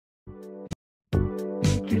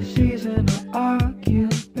your seasonal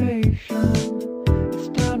occupation. It's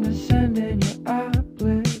time to send in your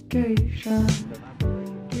application.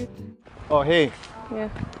 Oh hey. Yeah.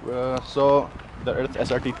 So the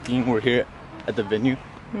Earth.SRT team were here at the venue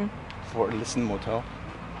for Listen Motel,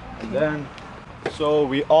 and then so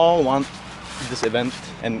we all want this event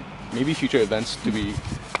and maybe future events to be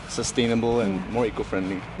sustainable and more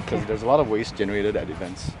eco-friendly, because there's a lot of waste generated at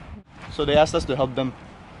events. So they asked us to help them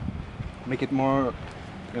make it more,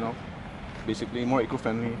 basically more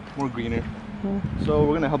eco-friendly, more greener. So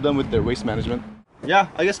we're gonna help them with their waste management. Yeah,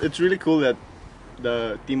 I guess it's really cool that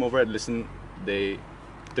the team over at Listen, they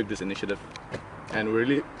took this initiative, and we're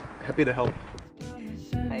really happy to help.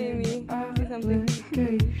 Hi Amy, say something.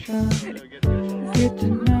 Get to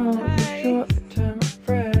know the short-term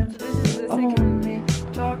friends. This is the second.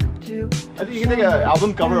 I think you can take an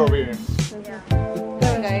album cover over here.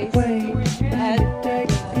 Guys, at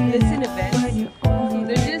Listen events,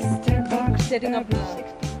 they're just setting up a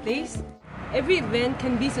place. Every event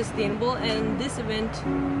can be sustainable, and this event,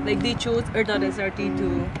 like, they chose Earth.SRT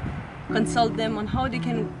to consult them on how they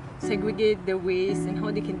can segregate their waste and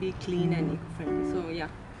how they can be clean and eco-friendly. So yeah.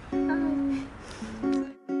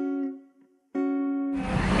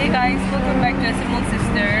 Hey guys, welcome back to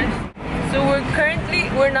SML.Sisters. So we're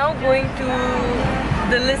now going to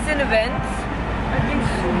the Listen events,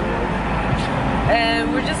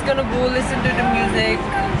 and we're just gonna go listen to the music.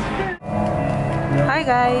 Hi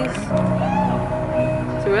guys.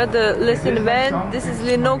 So we're at the Listen event. This is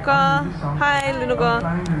Linoka. Hi Linoka.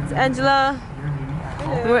 It's Angela.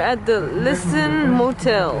 We're at the Listen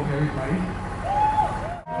Motel.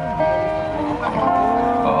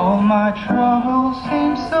 All my troubles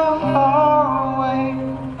seem so far away.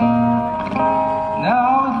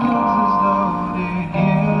 Now it looks as though they're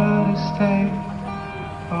here to stay.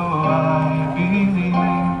 Oh, I believe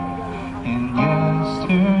in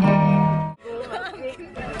yesterday.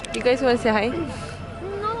 You guys want to say hi?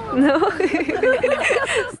 No.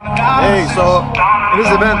 Hey, so in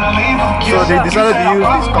this event, so they decided to use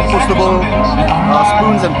these compostable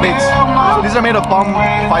spoons and plates. So these are made of palm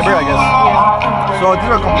fiber, I guess. So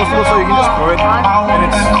these are compostable, so you can just throw it, and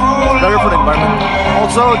it's better for the environment.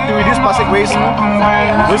 Also, to reduce plastic waste,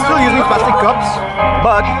 we're still using plastic cups,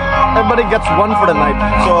 but everybody gets one for the night.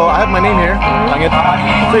 So I have my name here, Langit.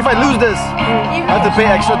 So if I lose this, I have to pay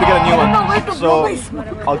extra to get a new one. So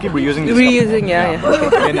I'll keep reusing this. Reusing, yeah.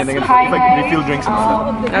 And then if I can refill drinks and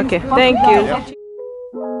stuff. Okay, thank you.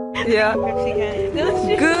 Yeah.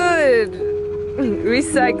 Good.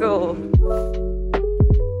 Recycle.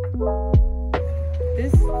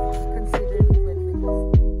 This considered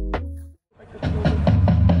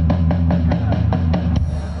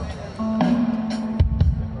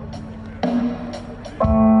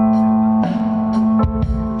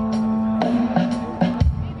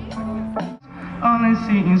All I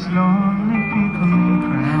see is lonely people on the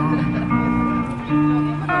ground.